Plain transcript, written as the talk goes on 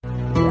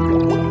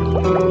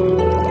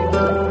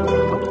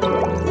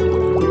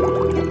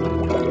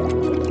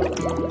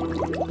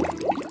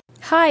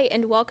Hi,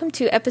 and welcome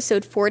to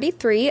episode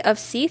 43 of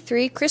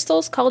C3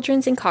 Crystals,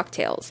 Cauldrons, and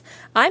Cocktails.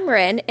 I'm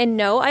Ren, and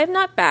no, I am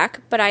not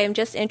back, but I am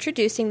just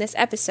introducing this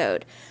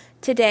episode.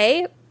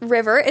 Today,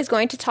 River is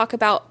going to talk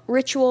about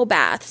ritual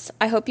baths.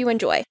 I hope you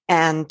enjoy.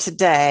 And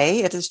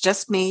today, it is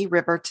just me,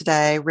 River,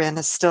 today. Ren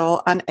is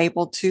still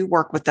unable to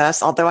work with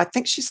us, although I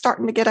think she's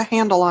starting to get a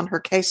handle on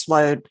her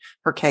workload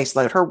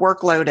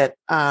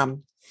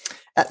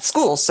at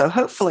school. So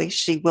hopefully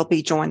she will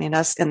be joining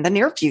us in the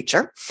near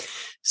future.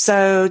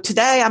 So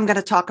today I'm going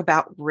to talk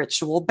about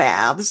ritual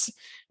baths.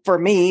 For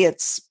me,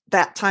 it's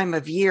that time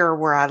of year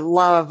where I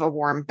love a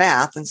warm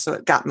bath. And so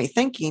it got me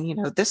thinking,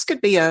 this could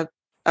be a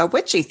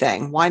witchy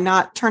thing. Why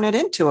not turn it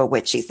into a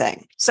witchy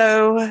thing?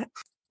 So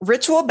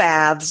ritual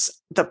baths,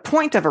 the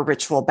point of a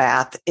ritual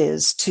bath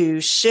is to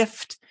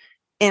shift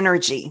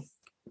energy.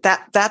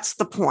 That's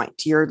the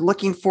point. You're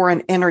looking for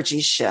an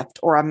energy shift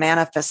or a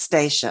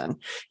manifestation,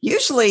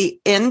 usually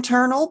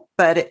internal,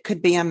 but it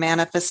could be a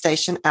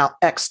manifestation out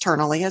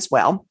externally as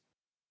well.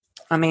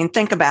 I mean,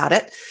 think about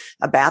it.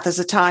 A bath is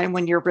a time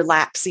when you're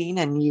relaxing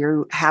and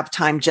you have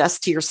time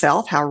just to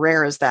yourself. How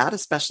rare is that,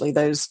 especially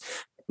those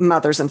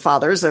mothers and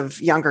fathers of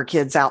younger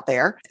kids out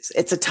there?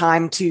 It's a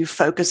time to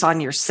focus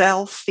on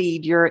yourself,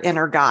 feed your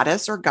inner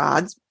goddess or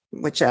gods,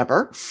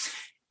 whichever.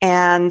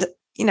 And,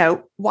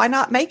 why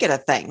not make it a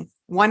thing?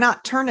 Why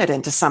not turn it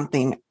into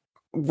something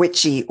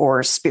witchy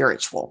or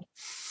spiritual?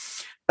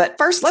 But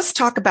first, let's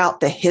talk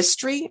about the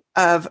history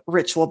of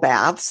ritual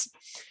baths.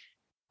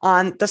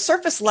 On the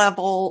surface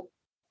level,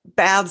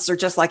 baths are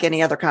just like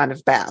any other kind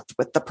of bath,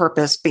 with the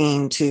purpose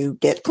being to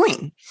get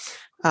clean.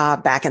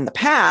 Back in the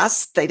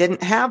past, they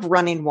didn't have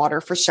running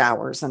water for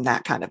showers and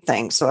that kind of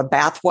thing. So a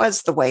bath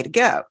was the way to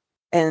go.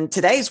 In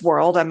today's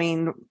world,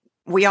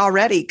 we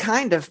already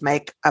kind of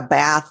make a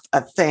bath a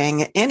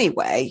thing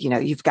anyway.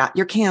 You've got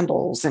your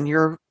candles and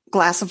your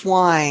glass of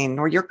wine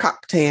or your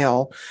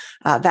cocktail,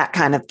 that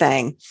kind of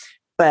thing.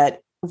 But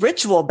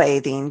ritual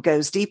bathing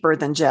goes deeper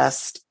than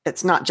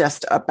it's not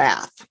just a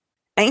bath.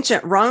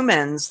 Ancient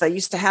Romans, they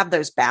used to have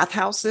those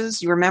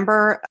bathhouses, you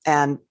remember?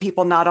 And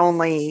people not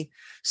only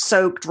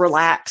soaked,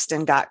 relaxed,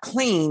 and got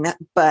clean,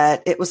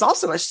 but it was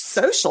also a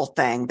social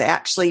thing. They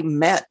actually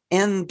met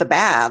in the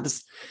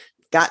baths,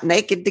 got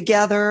naked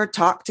together,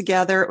 talked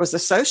together. It was a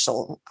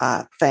social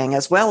thing,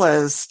 as well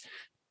as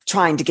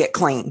trying to get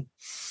clean.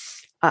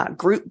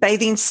 Group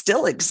bathing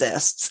still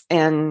exists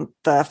in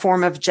the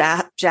form of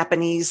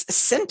Japanese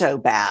Shinto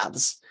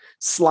baths,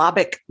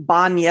 Slavic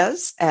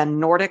banyas, and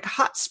Nordic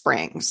hot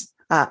springs.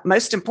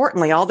 Most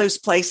importantly, all those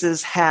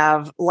places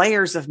have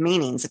layers of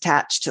meanings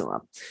attached to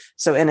them.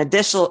 So in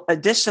addition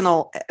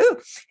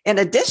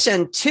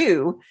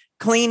to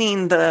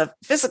cleaning the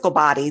physical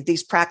body,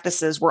 these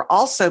practices were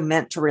also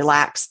meant to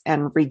relax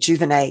and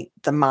rejuvenate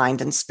the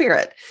mind and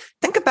spirit.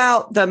 Think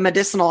about the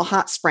medicinal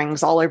hot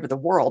springs all over the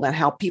world and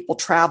how people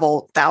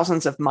travel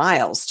thousands of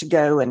miles to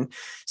go and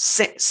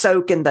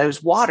soak in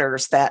those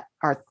waters that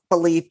are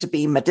believed to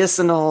be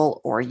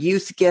medicinal or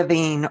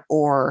youth-giving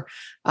or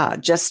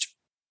just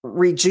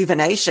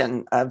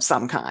rejuvenation of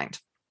some kind.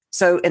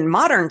 So in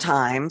modern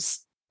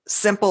times,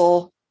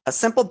 a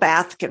simple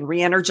bath can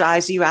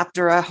re-energize you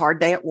after a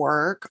hard day at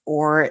work,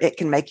 or it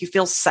can make you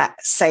feel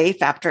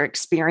safe after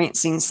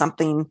experiencing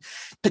something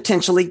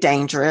potentially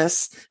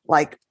dangerous.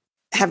 Like,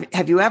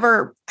 have you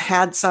ever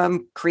had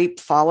some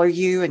creep follow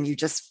you and you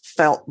just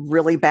felt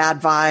really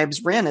bad vibes?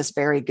 Ren is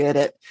very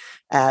good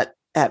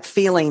at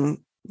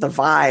feeling the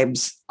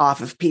vibes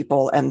off of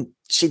people, and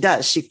she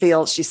does. She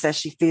says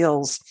she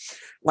feels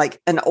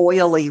like an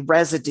oily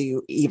residue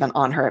even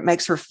on her. It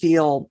makes her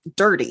feel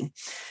dirty.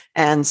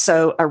 And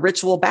so a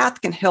ritual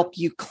bath can help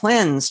you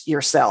cleanse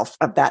yourself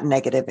of that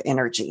negative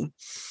energy.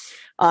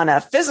 On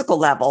a physical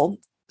level,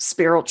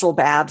 spiritual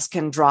baths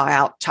can draw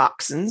out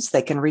toxins.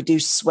 They can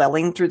reduce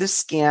swelling through the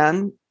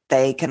skin.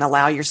 They can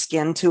allow your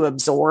skin to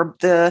absorb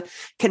the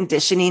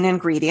conditioning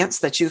ingredients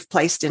that you've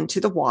placed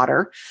into the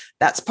water.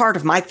 That's part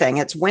of my thing.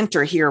 It's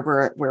winter here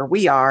where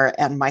we are,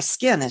 and my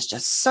skin is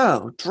just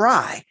so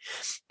dry.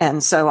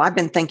 And so I've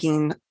been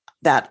thinking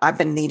that I've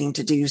been needing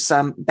to do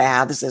some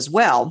baths as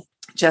well,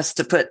 just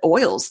to put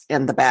oils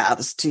in the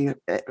baths to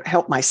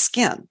help my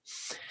skin.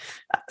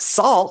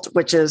 Salt,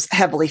 which is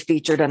heavily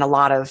featured in a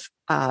lot of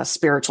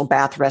spiritual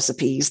bath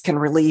recipes, can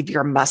relieve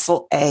your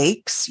muscle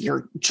aches,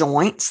 your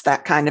joints,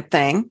 that kind of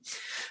thing.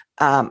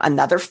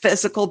 Another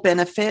physical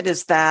benefit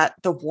is that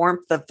the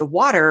warmth of the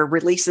water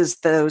releases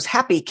those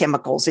happy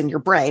chemicals in your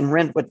brain.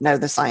 Ren would know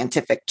the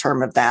scientific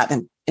term of that,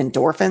 and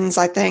endorphins,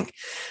 I think.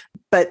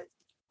 But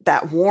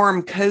that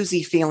warm,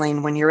 cozy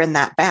feeling when you're in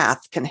that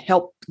bath can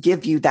help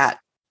give you that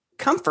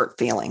comfort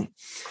feeling.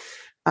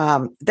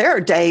 There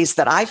are days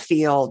that I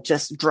feel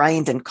just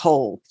drained and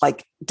cold,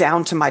 like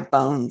down to my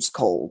bones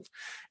cold.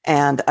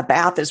 And a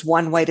bath is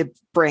one way to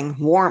bring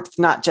warmth,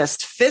 not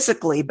just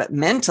physically, but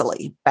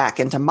mentally back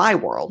into my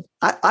world.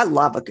 I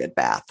love a good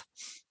bath.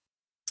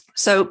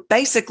 So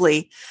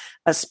basically,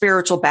 a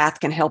spiritual bath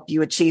can help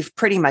you achieve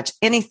pretty much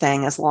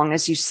anything as long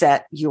as you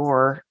set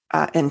your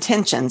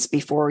intentions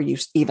before you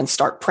even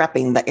start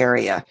prepping the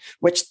area,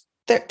 which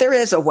there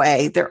is a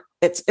way. There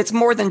It's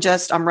more than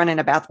just I'm running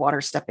a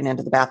bathwater, stepping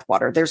into the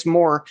bathwater. There's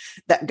more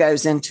that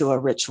goes into a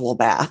ritual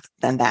bath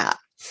than that.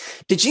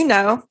 Did you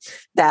know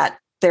that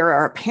there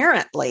are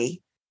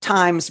apparently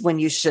times when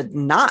you should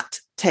not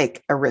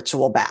take a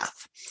ritual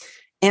bath?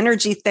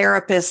 Energy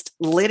therapist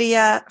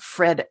Lydia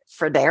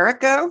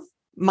Frederico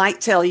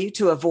might tell you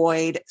to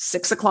avoid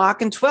 6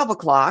 o'clock and 12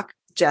 o'clock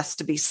just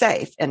to be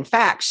safe. In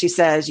fact, she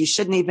says you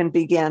shouldn't even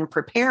begin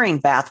preparing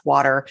bath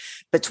water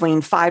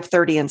between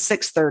 5:30 and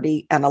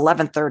 6:30 and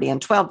 11:30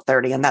 and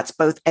 12:30, and that's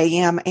both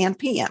AM and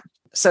PM.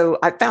 So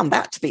I found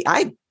that to be,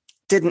 I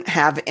didn't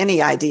have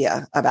any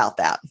idea about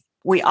that.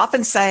 We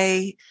often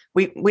say,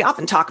 we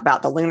often talk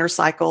about the lunar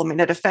cycle. I mean,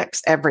 it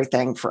affects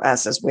everything for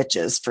us as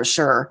witches, for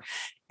sure.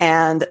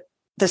 And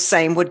the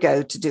same would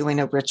go to doing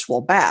a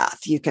ritual bath.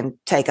 You can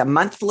take a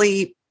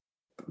monthly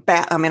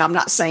bath. I mean, I'm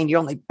not saying you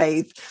only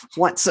bathe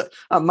once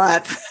a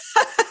month,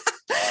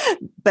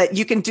 but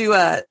you can do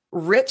a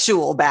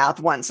ritual bath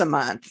once a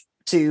month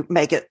to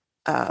make it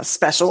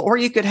special, or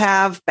you could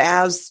have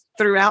baths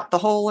throughout the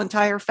whole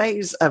entire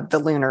phase of the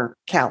lunar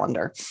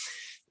calendar.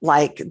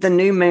 Like the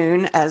new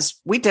moon, as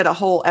we did a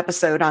whole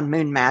episode on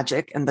moon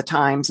magic and the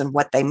times and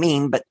what they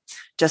mean. But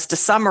just to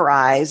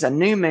summarize, a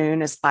new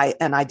moon is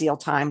an ideal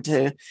time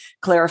to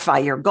clarify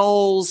your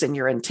goals and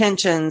your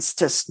intentions,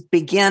 to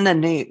begin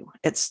anew.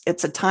 It's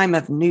a time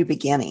of new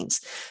beginnings.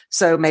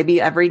 So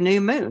maybe every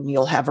new moon,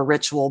 you'll have a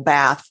ritual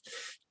bath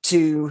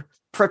to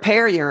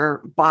prepare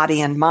your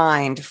body and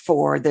mind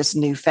for this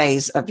new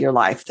phase of your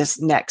life,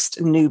 this next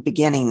new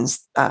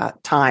beginnings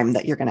time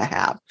that you're going to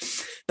have.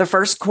 The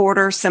first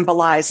quarter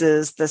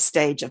symbolizes the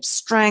stage of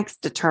strength,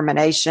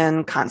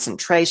 determination,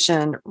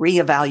 concentration,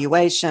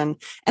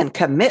 reevaluation, and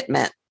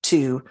commitment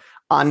to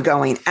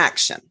ongoing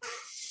action.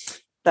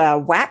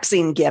 The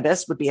waxing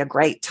gibbous would be a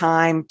great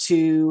time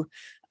to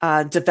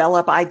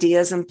develop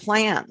ideas and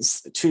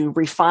plans, to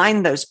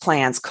refine those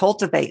plans,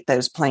 cultivate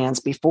those plans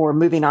before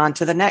moving on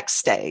to the next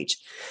stage.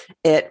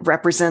 It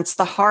represents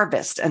the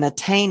harvest and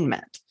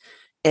attainment.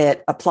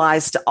 It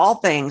applies to all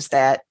things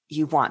that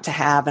you want to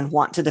have and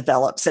want to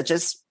develop, such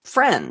as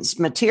friends,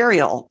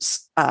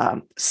 materials,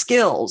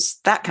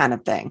 skills, that kind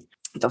of thing.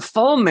 The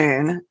full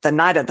moon, the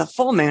night of the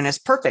full moon, is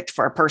perfect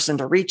for a person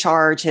to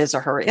recharge his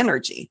or her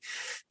energy.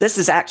 This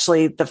is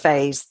actually the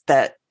phase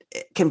that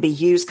can be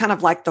used, kind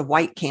of like the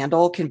white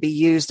candle can be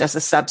used as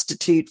a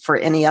substitute for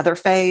any other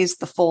phase.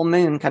 The full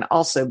moon can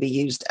also be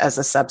used as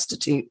a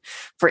substitute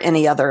for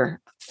any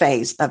other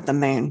phase of the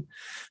moon.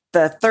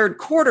 The third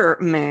quarter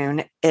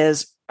moon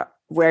is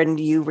when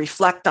you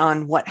reflect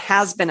on what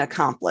has been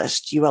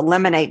accomplished. You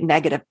eliminate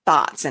negative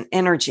thoughts and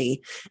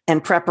energy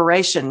in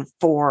preparation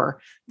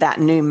for that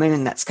new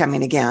moon that's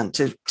coming again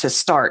to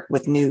start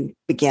with new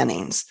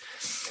beginnings.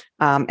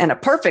 In a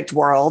perfect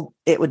world,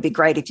 it would be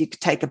great if you could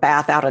take a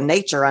bath out of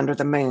nature under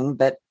the moon,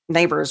 but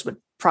neighbors would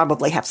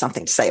probably have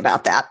something to say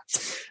about that.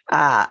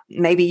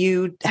 Maybe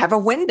you have a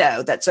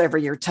window that's over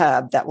your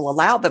tub that will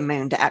allow the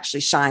moon to actually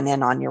shine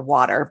in on your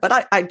water,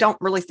 but I don't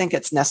really think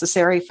it's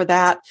necessary for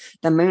that.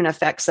 The moon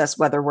affects us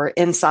whether we're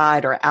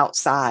inside or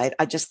outside.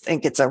 I just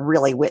think it's a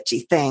really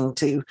witchy thing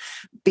to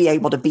be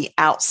able to be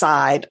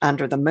outside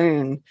under the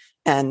moon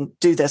and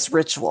do this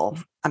ritual.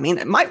 I mean,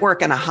 it might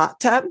work in a hot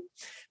tub,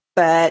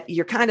 but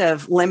you're kind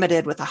of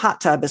limited with a hot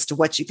tub as to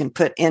what you can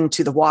put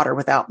into the water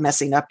without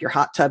messing up your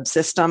hot tub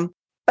system.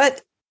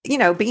 But, you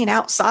know, being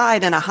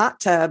outside in a hot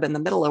tub in the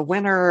middle of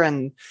winter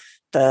and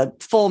the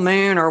full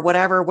moon or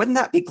whatever, wouldn't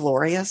that be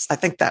glorious? I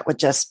think that would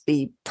just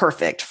be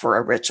perfect for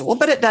a ritual,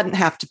 but it doesn't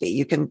have to be.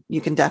 You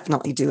can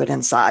definitely do it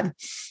inside.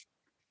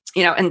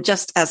 You know, and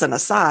just as an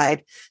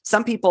aside,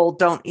 some people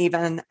don't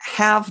even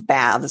have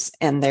baths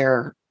in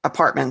their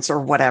apartments or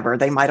whatever.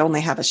 They might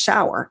only have a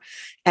shower,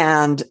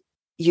 and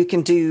you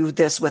can do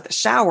this with a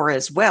shower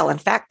as well. In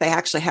fact, they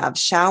actually have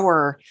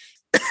shower,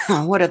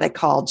 what are they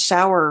called?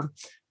 Shower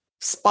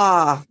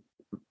spa,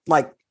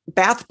 like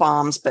bath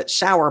bombs, but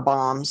shower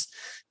bombs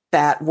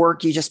that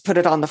work. You just put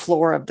it on the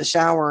floor of the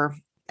shower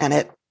and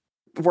it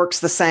works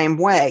the same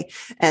way.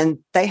 And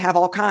they have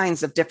all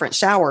kinds of different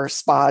shower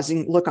spas.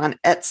 You can look on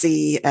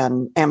Etsy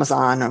and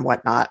Amazon and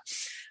whatnot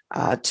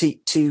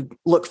to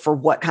look for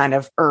what kind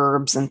of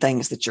herbs and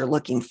things that you're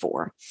looking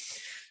for.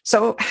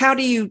 So how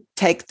do you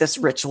take this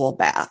ritual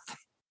bath?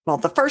 Well,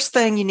 the first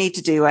thing you need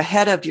to do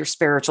ahead of your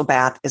spiritual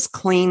bath is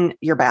clean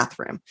your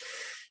bathroom.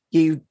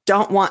 You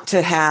don't want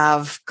to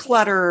have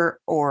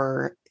clutter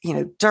or,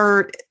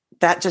 dirt.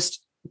 That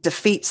just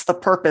defeats the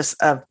purpose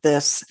of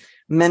this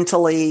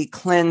mentally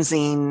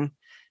cleansing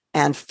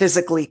and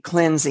physically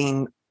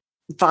cleansing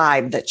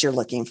vibe that you're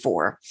looking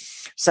for.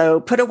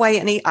 So put away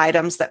any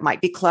items that might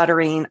be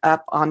cluttering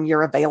up on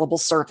your available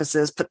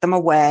surfaces, put them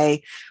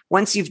away.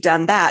 Once you've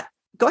done that,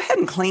 go ahead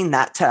and clean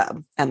that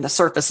tub and the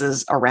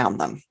surfaces around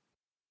them.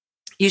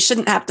 You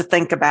shouldn't have to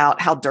think about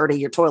how dirty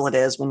your toilet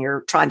is when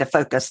you're trying to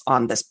focus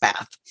on this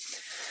bath.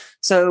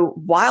 So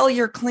while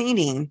you're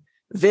cleaning,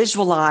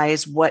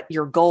 visualize what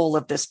your goal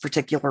of this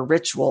particular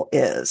ritual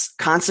is.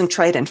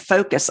 Concentrate and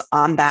focus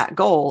on that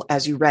goal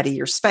as you ready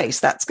your space.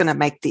 That's going to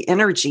make the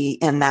energy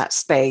in that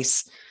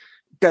space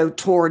go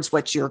towards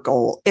what your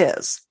goal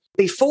is.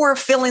 Before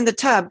filling the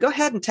tub, go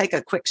ahead and take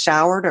a quick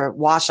shower to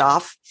wash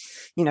off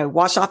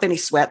any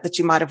sweat that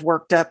you might have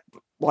worked up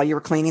while you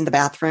were cleaning the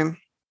bathroom.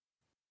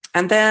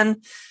 And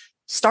then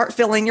start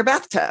filling your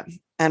bathtub.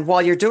 And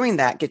while you're doing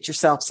that, get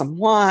yourself some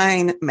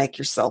wine, make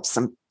yourself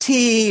some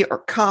tea or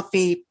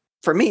coffee.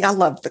 For me, I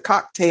love the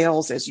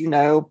cocktails, as you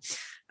know.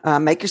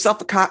 Make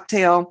yourself a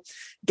cocktail.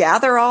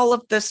 Gather all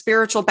of the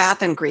spiritual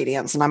bath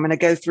ingredients, and I'm going to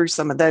go through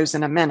some of those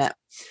in a minute.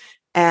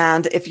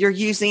 And if you're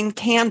using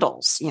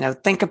candles,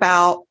 think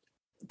about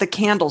the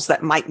candles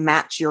that might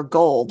match your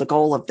goal, the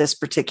goal of this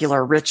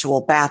particular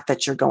ritual bath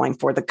that you're going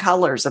for, the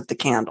colors of the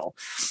candle.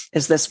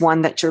 Is this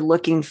one that you're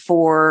looking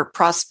for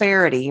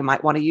prosperity? You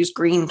might want to use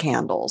green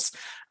candles.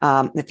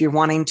 If you're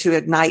wanting to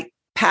ignite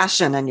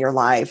passion in your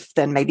life,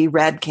 then maybe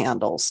red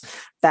candles,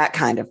 that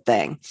kind of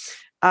thing.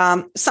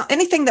 So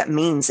anything that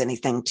means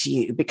anything to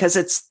you, because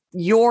it's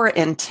your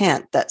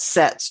intent that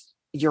sets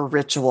your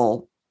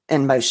ritual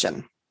in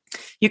motion.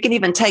 You can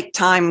even take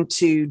time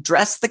to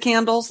dress the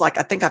candles. Like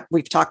I think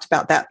we've talked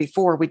about that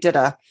before. We did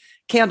a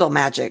candle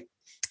magic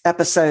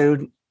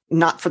episode,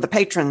 not for the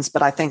patrons,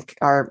 but I think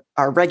our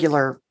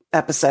regular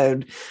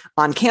episode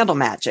on candle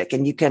magic.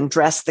 And you can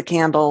dress the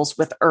candles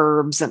with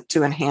herbs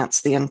to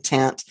enhance the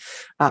intent,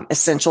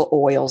 essential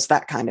oils,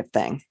 that kind of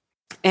thing.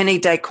 Any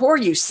decor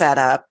you set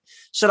up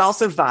should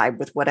also vibe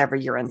with whatever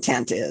your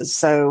intent is.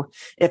 So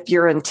if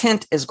your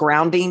intent is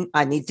grounding,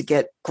 I need to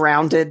get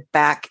grounded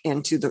back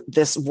into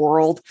this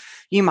world,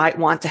 you might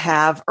want to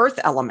have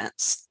earth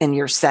elements in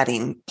your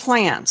setting,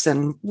 plants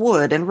and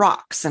wood and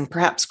rocks and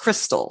perhaps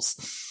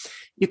crystals.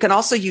 You can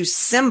also use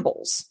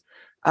symbols.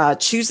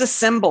 Choose a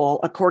symbol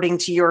according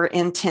to your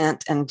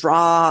intent and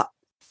draw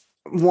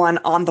one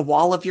on the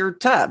wall of your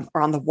tub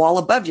or on the wall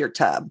above your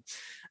tub,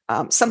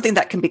 something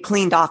that can be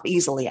cleaned off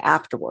easily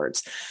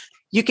afterwards.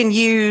 You can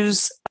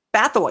use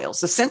bath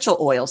oils, essential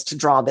oils to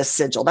draw this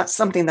sigil. That's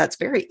something that's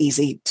very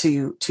easy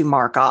to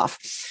mark off.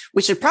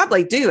 We should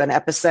probably do an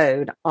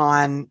episode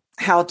on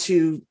how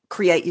to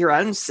create your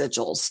own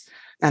sigils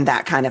and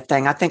that kind of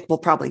thing. I think we'll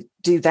probably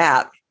do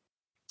that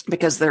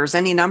because there's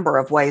any number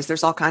of ways.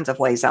 There's all kinds of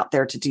ways out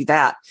there to do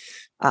that.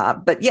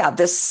 But yeah,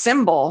 this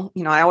symbol,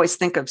 I always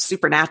think of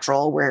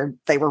Supernatural where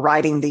they were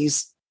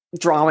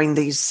drawing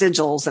these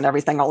sigils and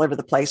everything all over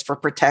the place for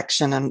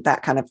protection and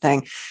that kind of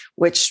thing,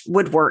 which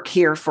would work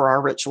here for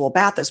our ritual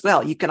bath as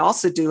well. You can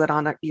also do it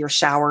on your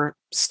shower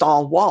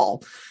stall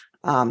wall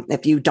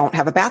if you don't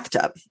have a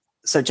bathtub.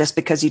 So just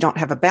because you don't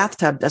have a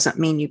bathtub doesn't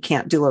mean you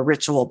can't do a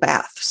ritual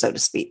bath, so to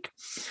speak.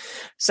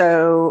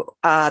 So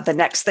the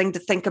next thing to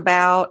think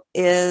about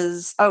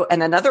is,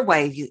 and another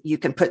way you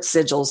can put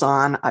sigils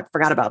on, I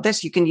forgot about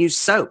this, you can use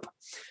soap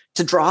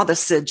to draw the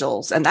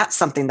sigils. And that's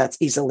something that's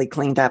easily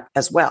cleaned up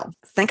as well.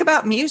 Think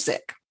about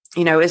music.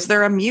 Is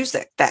there a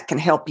music that can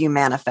help you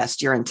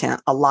manifest your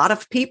intent? A lot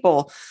of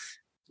people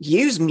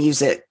use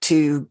music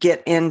to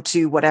get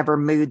into whatever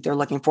mood they're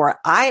looking for.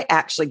 I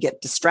actually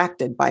get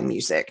distracted by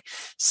music.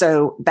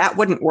 So that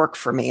wouldn't work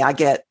for me. I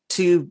get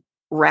too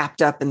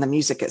wrapped up in the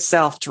music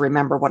itself to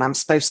remember what I'm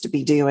supposed to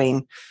be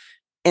doing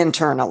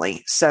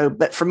internally.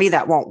 But for me,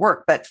 that won't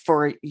work. But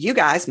for you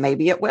guys,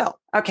 maybe it will.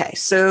 Okay.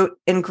 So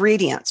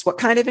ingredients. What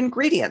kind of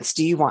ingredients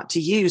do you want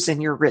to use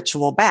in your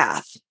ritual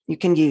bath? You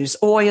can use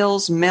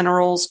oils,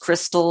 minerals,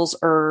 crystals,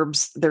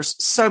 herbs.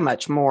 There's so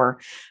much more,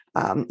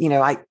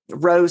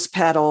 rose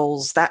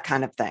petals, that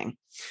kind of thing.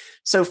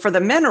 So for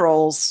the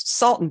minerals,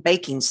 salt and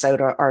baking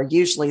soda are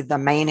usually the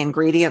main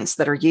ingredients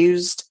that are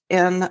used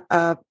in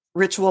a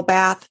ritual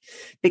bath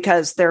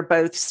because they're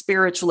both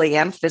spiritually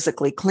and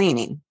physically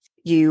cleaning.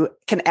 You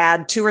can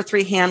add 2 or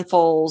 3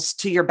 handfuls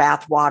to your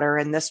bath water,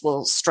 and this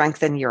will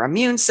strengthen your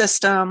immune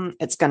system.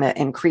 It's going to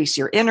increase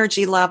your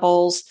energy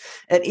levels.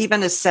 It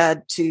even is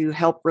said to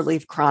help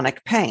relieve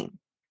chronic pain.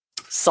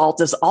 Salt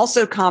is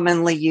also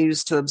commonly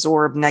used to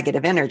absorb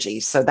negative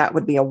energy. So that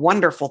would be a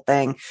wonderful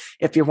thing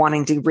if you're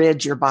wanting to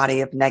rid your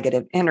body of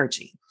negative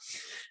energy.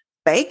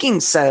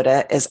 Baking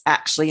soda is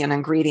actually an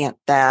ingredient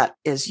that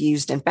is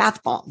used in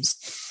bath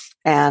bombs.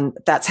 And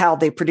that's how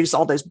they produce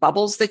all those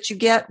bubbles that you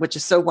get, which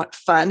is so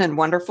fun and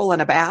wonderful in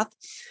a bath.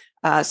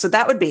 So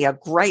that would be a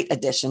great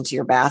addition to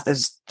your bath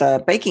is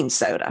the baking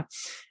soda.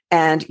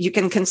 And you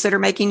can consider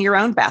making your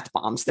own bath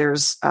bombs.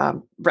 There's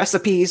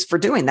recipes for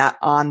doing that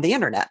on the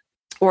internet,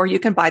 or you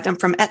can buy them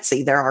from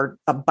Etsy. There are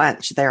a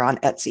bunch there on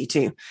Etsy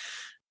too.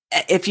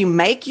 If you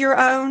make your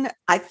own,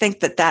 I think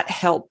that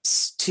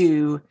helps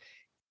to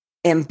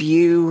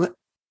imbue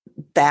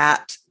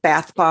that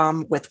bath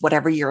bomb with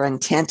whatever your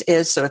intent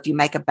is. So if you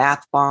make a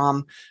bath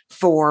bomb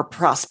for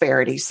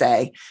prosperity,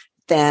 say,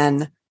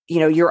 then,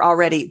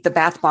 the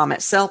bath bomb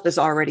itself is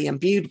already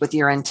imbued with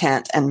your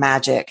intent and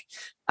magic.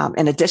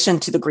 In addition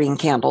to the green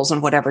candles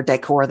and whatever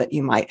decor that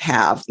you might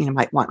have, you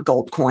might want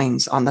gold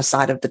coins on the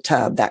side of the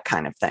tub, that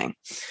kind of thing.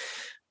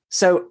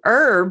 So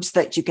herbs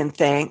that you can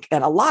think,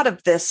 and a lot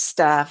of this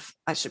stuff,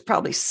 I should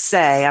probably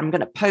say, I'm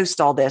going to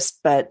post all this,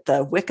 but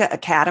the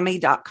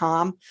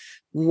wiccaacademy.com,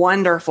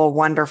 wonderful,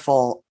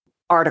 wonderful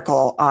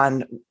article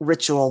on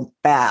ritual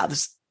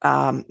baths.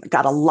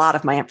 got a lot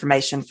of my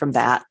information from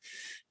that.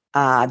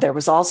 There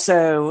was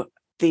also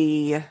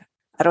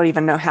I don't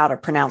even know how to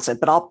pronounce it,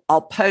 but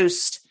I'll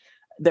post.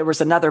 There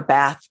was another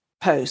bath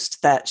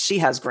post that she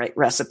has great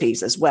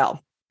recipes as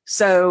well.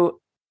 So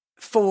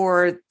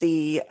for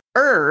the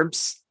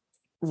herbs,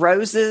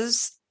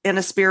 roses in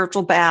a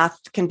spiritual bath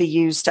can be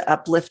used to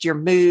uplift your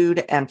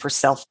mood and for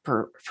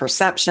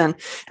self-perception.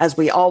 As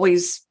we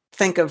always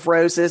think of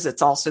roses,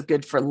 it's also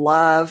good for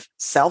love.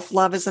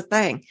 Self-love is a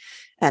thing.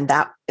 And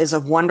that is a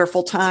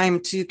wonderful time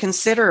to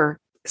consider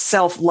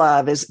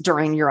self-love is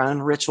during your own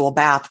ritual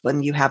bath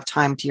when you have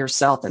time to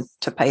yourself and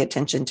to pay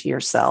attention to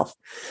yourself.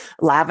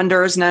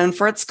 Lavender is known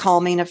for its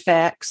calming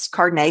effects,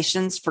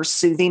 carnations for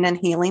soothing and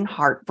healing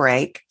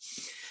heartbreak.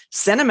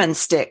 Cinnamon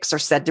sticks are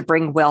said to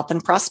bring wealth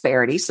and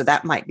prosperity. So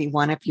that might be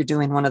one if you're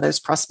doing one of those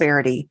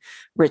prosperity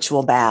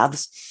ritual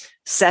baths.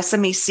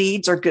 Sesame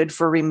seeds are good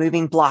for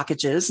removing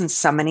blockages and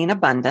summoning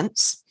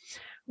abundance.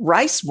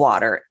 Rice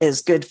water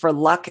is good for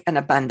luck and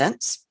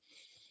abundance.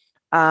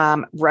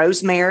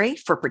 Rosemary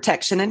for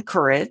protection and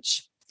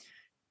courage.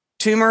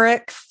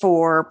 Turmeric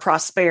for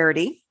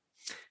prosperity.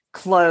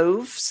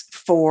 Cloves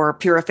for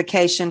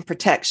purification,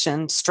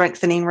 protection,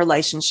 strengthening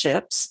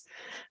relationships.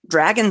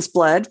 Dragon's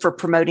blood for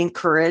promoting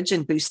courage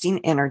and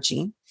boosting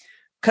energy.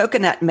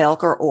 Coconut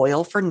milk or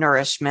oil for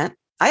nourishment.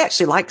 I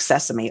actually like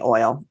sesame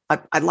oil.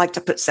 I'd like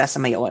to put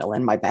sesame oil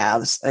in my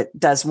baths. It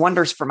does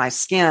wonders for my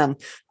skin.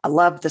 I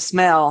love the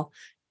smell.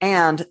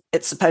 And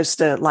it's supposed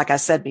to, like I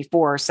said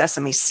before,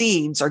 sesame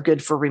seeds are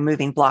good for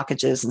removing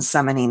blockages and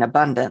summoning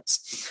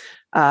abundance.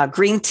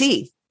 Green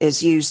tea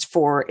is used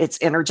for its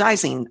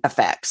energizing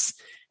effects.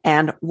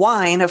 And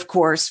wine, of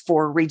course,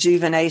 for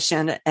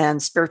rejuvenation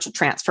and spiritual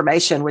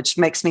transformation, which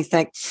makes me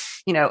think,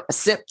 a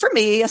sip for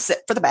me, a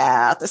sip for the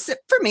bath, a sip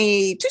for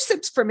me, 2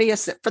 sips for me, a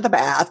sip for the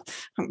bath,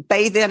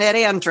 bathe in it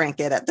and drink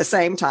it at the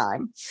same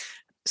time.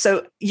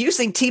 So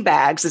using tea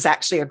bags is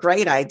actually a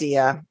great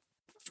idea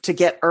to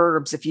get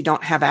herbs if you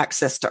don't have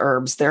access to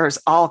herbs. There's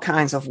all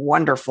kinds of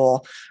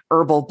wonderful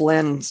herbal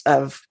blends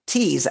of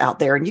teas out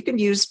there, and you can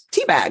use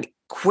tea bag,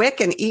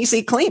 quick and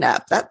easy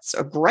cleanup. That's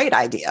a great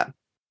idea.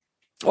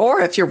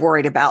 Or if you're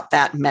worried about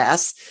that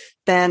mess,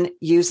 then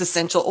use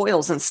essential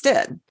oils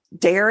instead.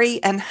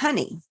 Dairy and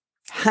honey.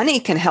 Honey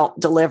can help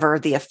deliver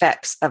the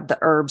effects of the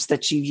herbs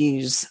that you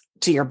use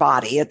to your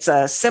body. It's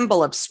a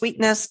symbol of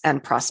sweetness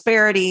and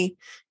prosperity.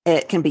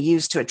 It can be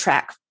used to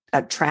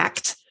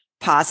attract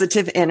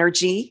positive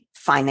energy,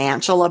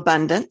 financial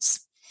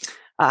abundance.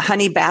 A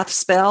honey bath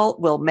spell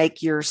will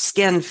make your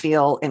skin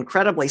feel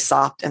incredibly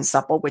soft and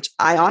supple, which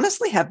I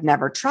honestly have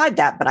never tried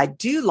that, but I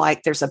do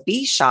like, there's a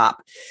bee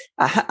shop,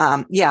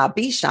 a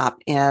bee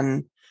shop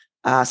in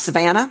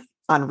Savannah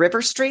on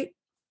River Street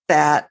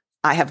that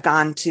I have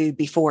gone to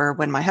before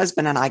when my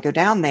husband and I go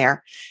down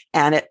there,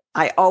 and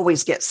I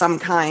always get some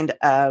kind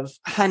of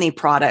honey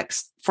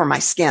products for my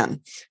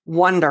skin.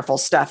 Wonderful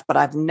stuff, but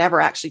I've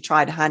never actually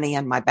tried honey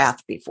in my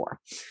bath before.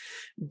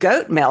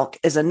 Goat milk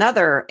is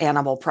another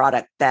animal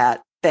product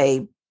that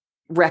they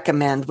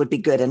recommend would be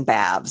good in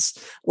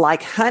baths.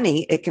 Like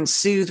honey, it can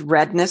soothe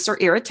redness or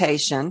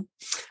irritation.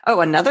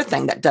 Oh, another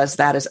thing that does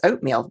that is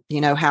oatmeal.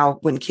 You know how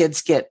when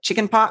kids get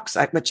chicken pox,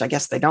 which I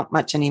guess they don't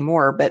much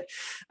anymore, but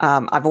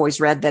I've always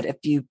read that if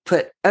you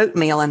put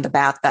oatmeal in the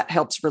bath, that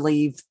helps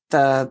relieve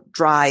the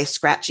dry,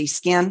 scratchy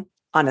skin.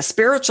 On a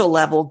spiritual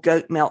level,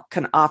 goat milk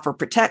can offer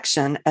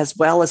protection as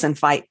well as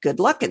invite good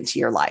luck into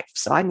your life.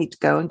 So I need to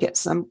go and get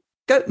some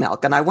goat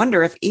milk. And I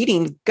wonder if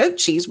eating goat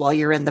cheese while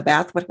you're in the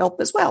bath would help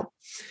as well.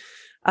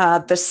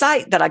 The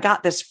site that I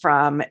got this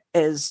from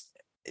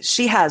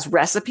she has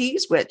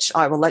recipes, which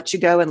I will let you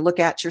go and look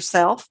at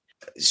yourself.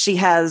 She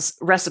has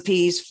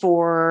recipes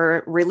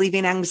for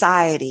relieving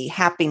anxiety,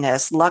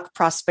 happiness, luck,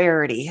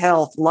 prosperity,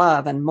 health,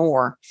 love, and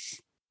more.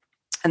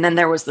 And then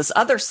there was this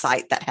other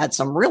site that had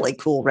some really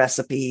cool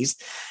recipes,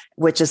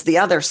 which is the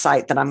other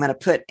site that I'm going to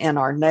put in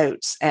our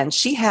notes. And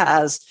she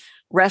has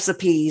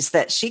recipes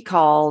that she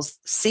calls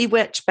Sea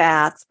Witch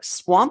Bath,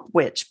 Swamp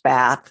Witch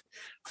Bath,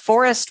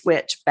 Forest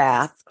Witch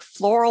Bath,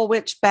 Floral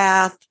Witch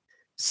Bath,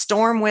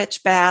 Storm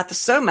Witch Bath,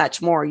 so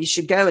much more. You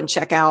should go and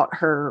check out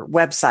her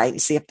website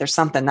and see if there's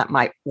something that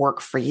might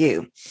work for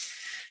you.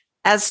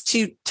 As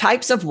to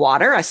types of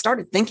water, I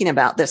started thinking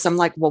about this. I'm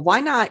like, well, why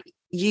not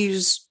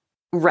use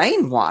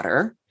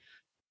rainwater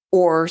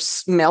or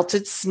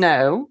melted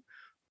snow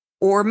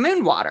or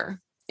moon water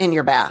in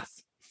your bath?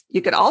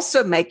 You could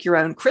also make your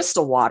own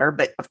crystal water,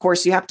 but of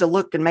course you have to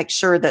look and make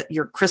sure that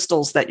your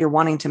crystals that you're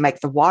wanting to make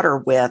the water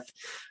with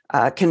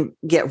can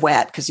get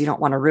wet because you don't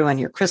want to ruin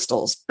your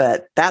crystals.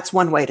 But that's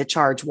one way to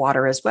charge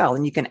water as well.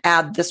 And you can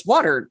add this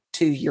water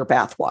to your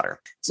bath water.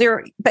 So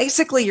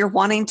you're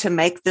wanting to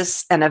make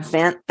this an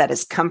event that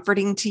is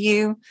comforting to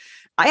you.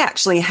 I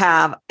actually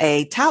have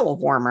a towel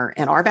warmer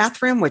in our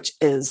bathroom, which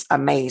is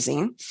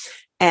amazing.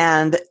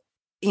 And,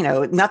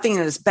 nothing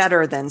is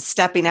better than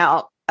stepping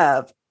out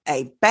of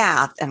a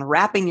bath and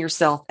wrapping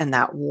yourself in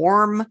that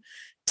warm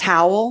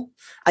towel.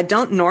 I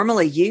don't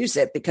normally use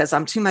it because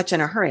I'm too much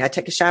in a hurry. I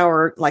take a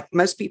shower like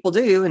most people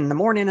do in the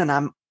morning and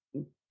I'm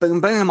boom,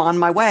 boom, on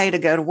my way to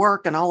go to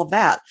work and all of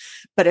that.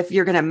 But if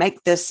you're going to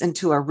make this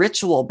into a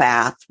ritual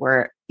bath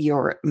where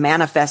you're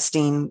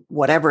manifesting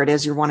whatever it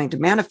is you're wanting to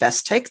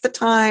manifest, take the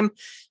time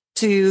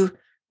to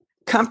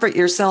comfort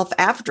yourself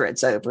after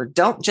it's over.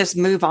 Don't just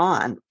move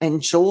on.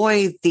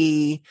 Enjoy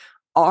the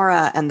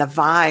aura and the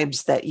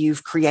vibes that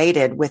you've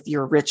created with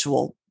your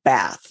ritual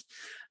bath.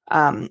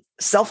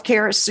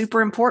 Self-care is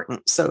super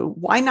important. So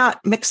why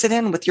not mix it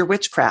in with your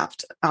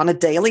witchcraft on a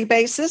daily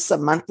basis, a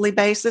monthly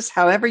basis,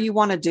 however you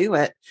want to do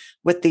it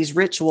with these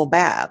ritual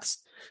baths.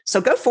 So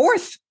go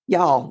forth,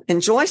 y'all.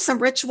 Enjoy some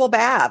ritual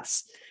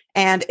baths.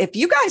 And if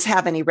you guys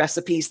have any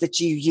recipes that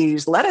you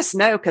use, let us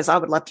know, because I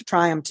would love to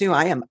try them too.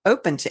 I am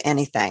open to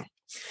anything.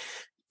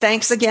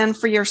 Thanks again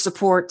for your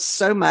support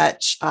so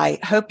much. I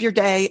hope your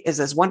day is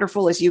as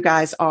wonderful as you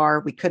guys are.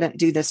 We couldn't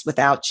do this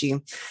without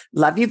you.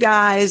 Love you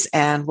guys,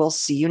 and we'll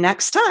see you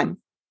next time.